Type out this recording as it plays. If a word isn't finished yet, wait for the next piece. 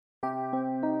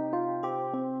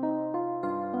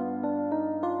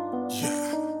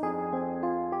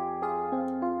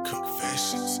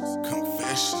confessions,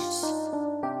 confessions.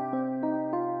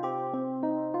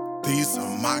 These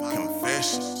are my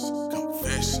confessions,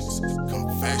 confessions,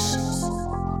 confessions.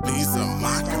 These are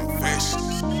my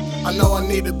confessions. I know I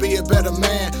need to be a better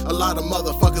man. A lot of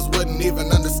motherfuckers wouldn't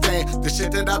even understand the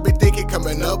shit that I be thinking,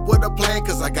 coming up with a plan.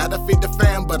 Cause I gotta feed the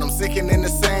fam, but I'm sinking in the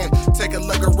sand. Take a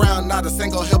look around, not a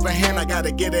single helping hand. I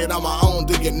gotta get it on my own.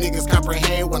 Do you niggas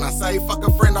comprehend? When I say fuck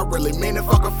a friend, I really mean it,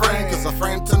 fuck a friend. Cause a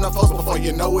friend turn the folks before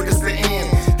you know it, it's the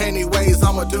end. Anyways,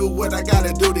 I'ma do what I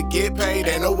gotta do to get paid.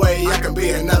 Ain't no way I can be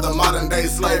another modern day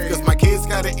slave. Cause my kids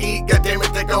gotta eat, goddamn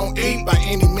it, they gon' eat by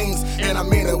any means. And I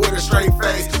mean it with a straight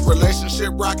face. Relationship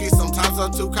rocky, sometimes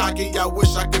I'm too cocky. I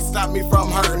wish I could stop me from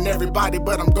hurting everybody,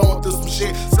 but I'm going through some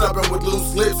shit. Stubborn with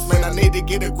loose lips, man, I need to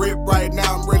get a grip right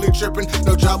now. I'm really tripping.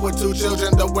 No job with 2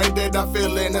 children, the way that I'm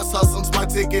feeling. This hustle's my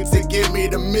ticket to get me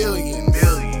the millions.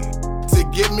 To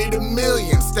get me the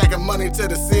millions. Stacking money to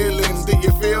the ceiling, do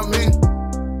you feel me?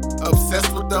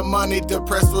 Obsessed with the money,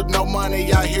 depressed with no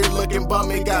money. Out here looking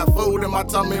bummy, got food in my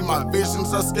tummy. My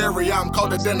visions are scary, I'm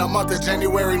colder than a month of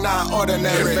January, not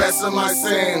ordinary. Confessing my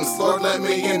sins, Lord let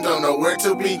me in, don't know where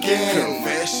to begin.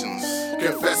 Confessions,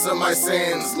 Confessing my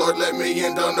sins, Lord let me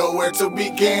in, don't know where to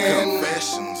begin.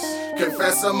 confessions,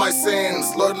 Confessing my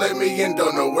sins, Lord let me in,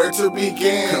 don't know where to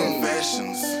begin.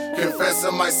 confessions.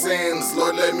 Confessing my sins,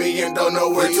 Lord let me in, don't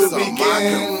know where to These are my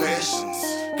begin. confessions.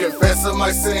 Confessing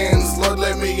my sins, Lord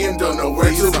let me in, don't know where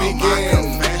These to are my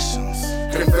begin. confessions.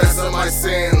 Confessing my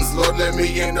sins, Lord let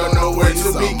me in, don't know where These to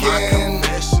are my begin.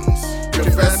 confessions.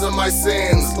 Confessing my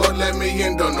sins, Lord let me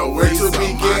in, don't know where These to are my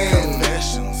begin.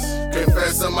 confessions.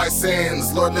 Confessing my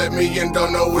sins, Lord let me in,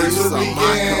 don't know where These to are my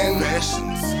begin.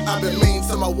 confessions. I've been mean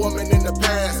to my woman in the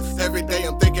past. Every day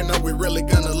I'm thinking, are we really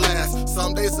gonna last?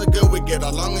 Some days are good, we get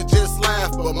along and just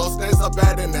laugh. But most days are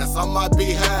bad and that's on my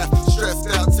behalf. Stressed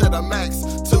out to the max,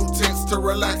 too tense to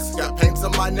relax. Got pains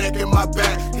on my neck and my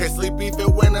back. Can't sleep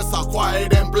even when it's all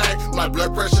quiet and black. My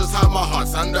blood pressure's high, my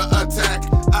heart's under attack.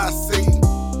 I see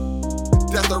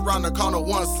death around the corner,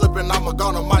 one slipping, I'm a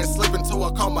goner, might slip into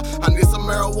a coma. I need some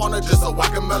marijuana just so I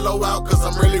can mellow out, cause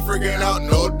I'm really freaking out,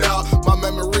 no doubt. My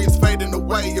memories fading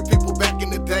away, your people back in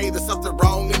the day, there's something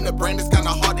wrong in the brain, it's kinda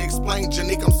hard to explain.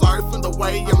 Janique, I'm sorry for the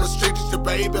way I'm restricted to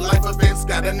baby. Life events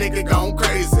got a nigga gone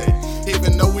crazy,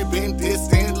 even though we been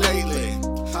distant lately.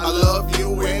 I love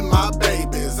you and my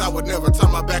babies, I would never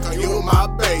turn my back on you and my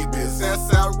babies.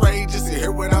 That's outrageous, you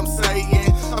hear what I'm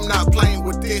saying? I'm not playing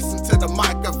with this until the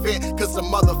mic I fit, cause the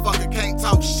motherfucker can't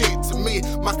talk shit to me.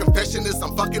 My confession is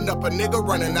I'm fucking up a nigga,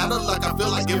 running out of luck. I feel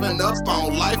like giving up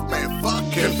on life, man, fuck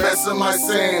it. Confessing my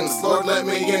sins, Lord let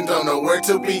me in, don't know where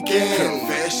to begin.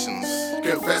 Confessions,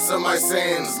 Confessing my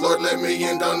sins, Lord let me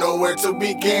in, don't know where to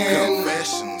begin.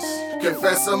 confessions,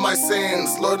 Confessing my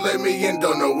sins, Lord let me in,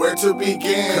 don't know where to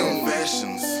begin.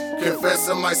 confessions.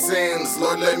 Confessing my sins,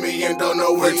 Lord let me in, don't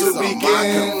know where These to are my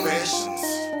begin. confessions.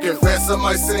 Confessing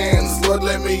my sins, Lord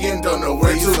let me in, don't know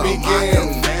where These to are my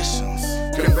begin. confessions.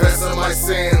 Confessing my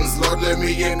sins, Lord let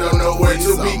me in, don't know where These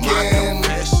to are my begin.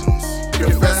 confessions.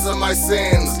 Confessing my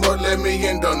sins, Lord let me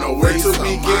in, don't know where These to are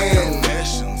my begin.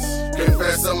 confessions.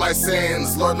 Confessing my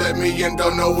sins, Lord let me in,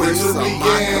 don't know where These to are my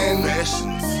begin.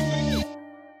 confessions.